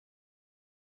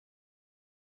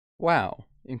Wow,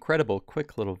 incredible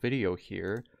quick little video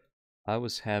here. I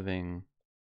was having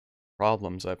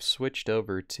problems. I've switched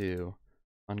over to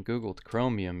Ungoogled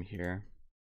Chromium here.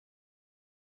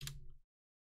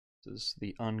 This is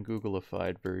the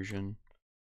Ungooglified version.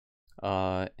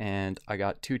 And I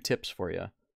got two tips for you.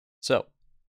 So,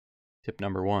 tip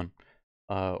number one,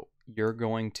 you're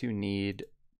going to need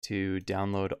to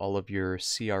download all of your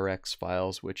CRX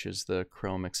files, which is the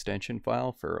Chrome extension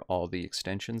file for all the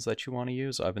extensions that you want to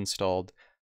use. I've installed,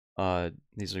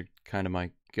 these are kind of my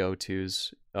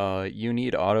go-tos. You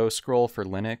need auto scroll for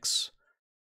Linux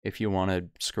if you want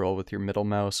to scroll with your middle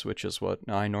mouse, which is what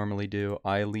I normally do.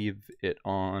 I leave it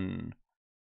on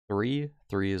 3.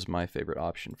 3 is my favorite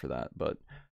option for that, but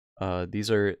these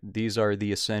are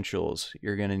the essentials.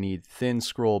 You're gonna need thin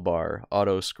scroll bar,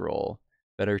 auto scroll,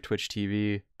 better Twitch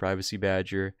TV, privacy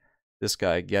badger, this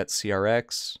guy get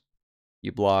CRX,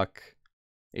 uBlock,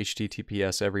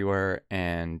 HTTPS everywhere,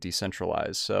 and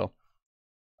decentralize. So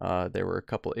there were a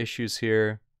couple issues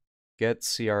here. Get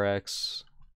CRX.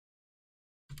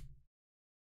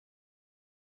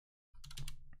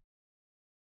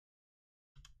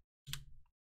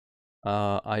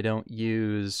 I don't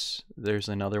use, there's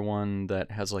another one that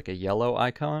has like a yellow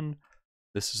icon.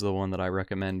 This is the one that I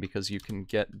recommend because you can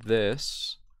get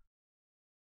this.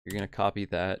 You're going to copy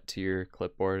that to your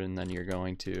clipboard and then you're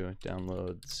going to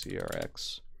download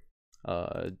CRX.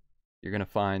 You're going to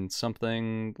find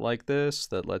something like this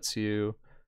that lets you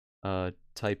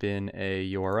type in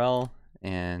a URL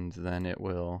and then it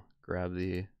will grab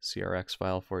the CRX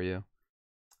file for you.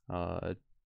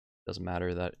 Doesn't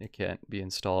matter that it can't be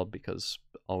installed because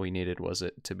all we needed was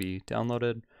it to be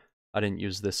downloaded. I didn't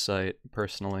use this site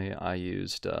personally. I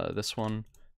used this one.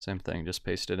 Same thing, just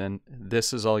paste it in.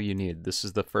 This is all you need. This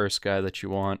is the first guy that you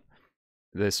want.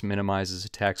 This minimizes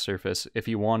attack surface. If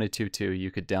you wanted to, you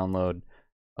could download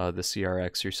the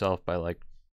CRX yourself by like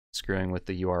screwing with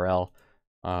the URL.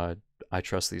 I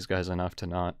trust these guys enough to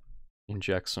not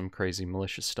inject some crazy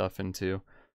malicious stuff into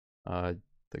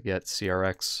the get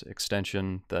CRX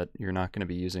extension that you're not going to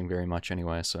be using very much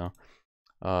anyway. So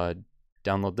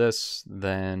download this.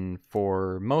 Then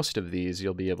for most of these,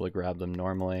 you'll be able to grab them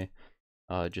normally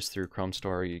just through Chrome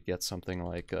Store. You get something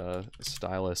like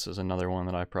Stylus is another one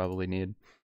that I probably need.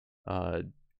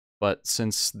 But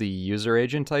since the user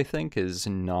agent, I think, is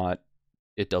not,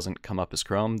 it doesn't come up as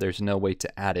Chrome, there's no way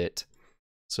to add it.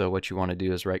 So what you want to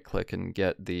do is right click and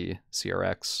get the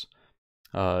CRX.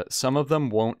 Some of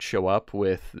them won't show up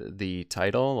with the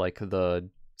title, like the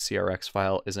CRX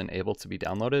file isn't able to be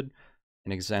downloaded.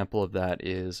 An example of that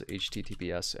is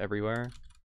HTTPS everywhere.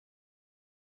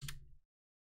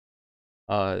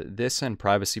 This and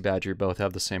Privacy Badger both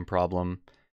have the same problem,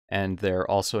 and they're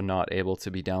also not able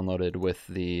to be downloaded with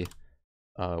the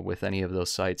with any of those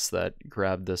sites that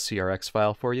grab the CRX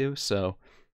file for you. So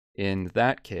in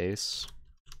that case,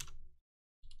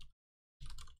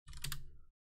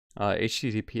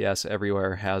 HTTPS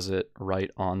everywhere has it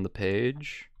right on the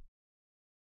page.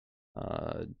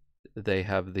 They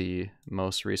have the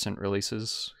most recent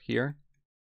releases here,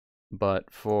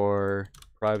 but for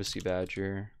Privacy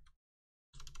Badger,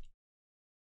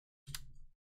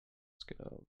 let's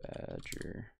go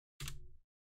Badger.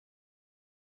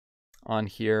 On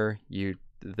here,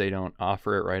 they don't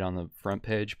offer it right on the front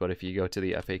page, but if you go to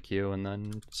the FAQ and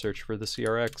then search for the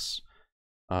CRX,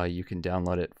 you can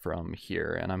download it from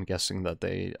here, and I'm guessing that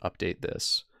they update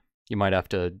this. You might have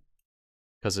to,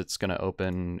 because it's going to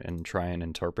open and try and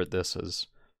interpret this as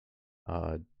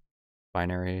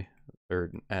binary,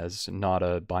 or as not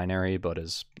a binary, but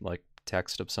as like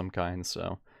text of some kind,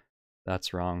 so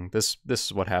that's wrong. This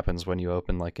is what happens when you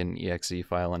open like an exe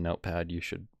file in Notepad. You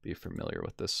should be familiar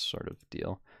with this sort of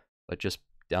deal, but just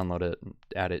download it and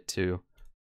add it to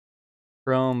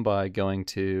Chrome by going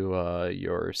to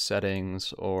your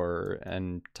settings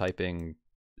and typing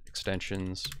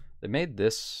extensions. They made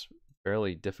this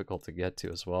fairly difficult to get to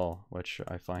as well, which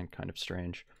I find kind of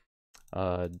strange.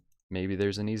 Maybe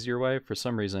there's an easier way. For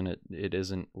some reason it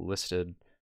isn't listed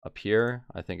up here.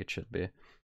 I think it should be.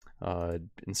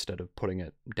 Instead of putting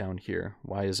it down here.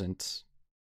 Why isn't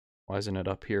it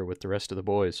up here with the rest of the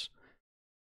boys?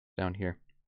 Down here.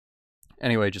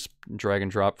 Anyway, just drag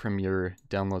and drop from your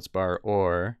downloads bar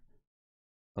or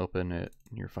open it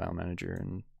in your file manager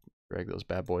and drag those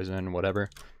bad boys in, whatever.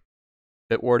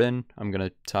 Bitwarden, I'm going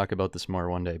to talk about this more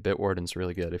one day. Bitwarden's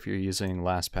really good. If you're using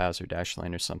LastPass or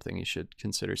Dashlane or something, you should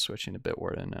consider switching to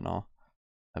Bitwarden, and I'll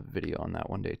have a video on that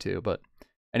one day too. But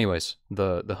anyways,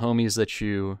 the homies that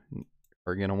you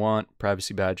are going to want: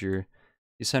 Privacy Badger,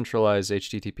 decentralize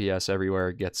HTTPS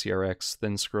everywhere, get CRX,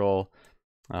 thin scroll,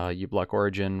 uBlock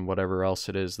Origin, whatever else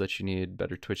it is that you need,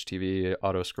 better Twitch TV,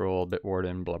 auto scroll,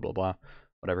 Bitwarden, blah blah blah,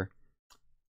 whatever.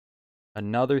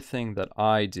 Another thing that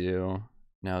I do,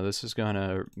 now this is going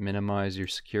to minimize your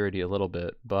security a little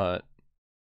bit, but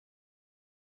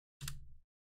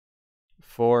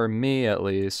for me at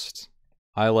least,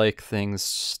 I like things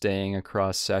staying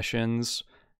across sessions.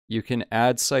 You can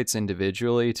add sites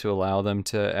individually to allow them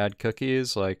to add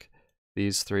cookies, like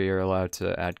these 3 are allowed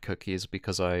to add cookies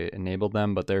because I enabled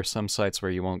them, but there are some sites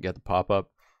where you won't get the pop-up,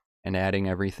 and adding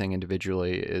everything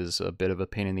individually is a bit of a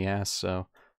pain in the ass, so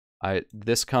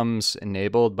this comes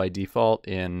enabled by default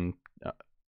in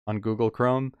Ungoogled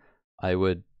Chrome. I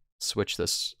would switch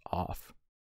this off,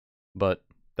 but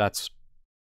that's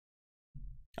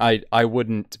I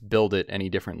wouldn't build it any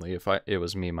differently if it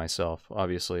was me myself.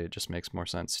 Obviously, it just makes more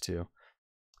sense to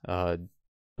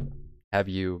have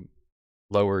you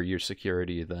lower your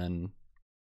security than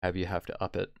have you have to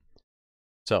up it.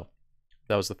 So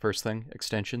that was the first thing,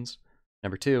 extensions.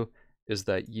 Number 2 is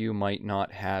that you might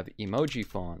not have emoji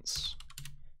fonts,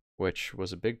 which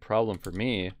was a big problem for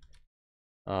me.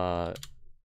 So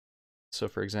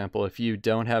for example, if you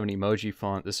don't have an emoji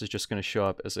font, this is just going to show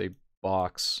up as a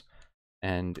box,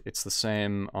 and it's the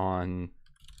same on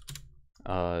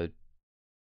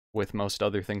with most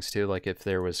other things too. Like if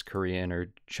there was Korean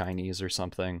or Chinese or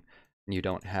something, and you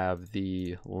don't have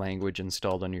the language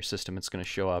installed on your system, it's going to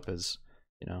show up as,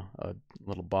 you know, a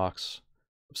little box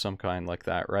of some kind like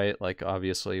that, right? Like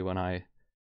obviously when I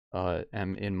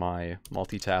am in my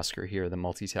multitasker here, the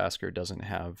multitasker doesn't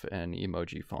have an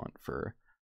emoji font for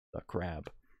the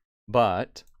crab,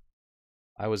 but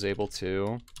I was able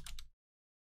to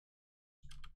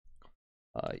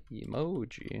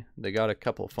emoji. They got a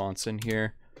couple fonts in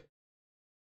here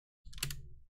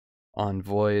on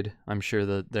Void. I'm sure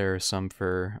that there are some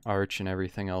for Arch and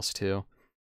everything else too.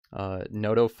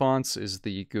 Noto Fonts is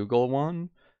the Google one,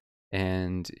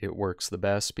 and it works the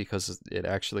best because it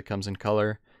actually comes in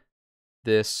color.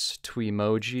 This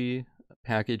Tweemoji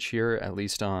package here, at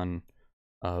least on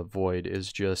Void,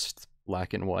 is just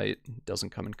black and white. It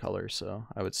doesn't come in color, so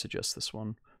I would suggest this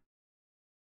one.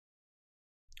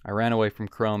 I ran away from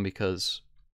Chrome because,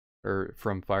 or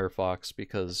from Firefox,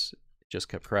 because it just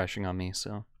kept crashing on me,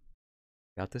 so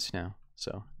got this now.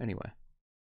 So anyway,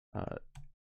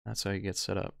 that's how you get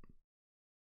set up.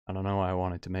 I don't know why I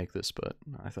wanted to make this, but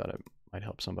I thought it might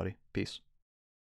help somebody. Peace.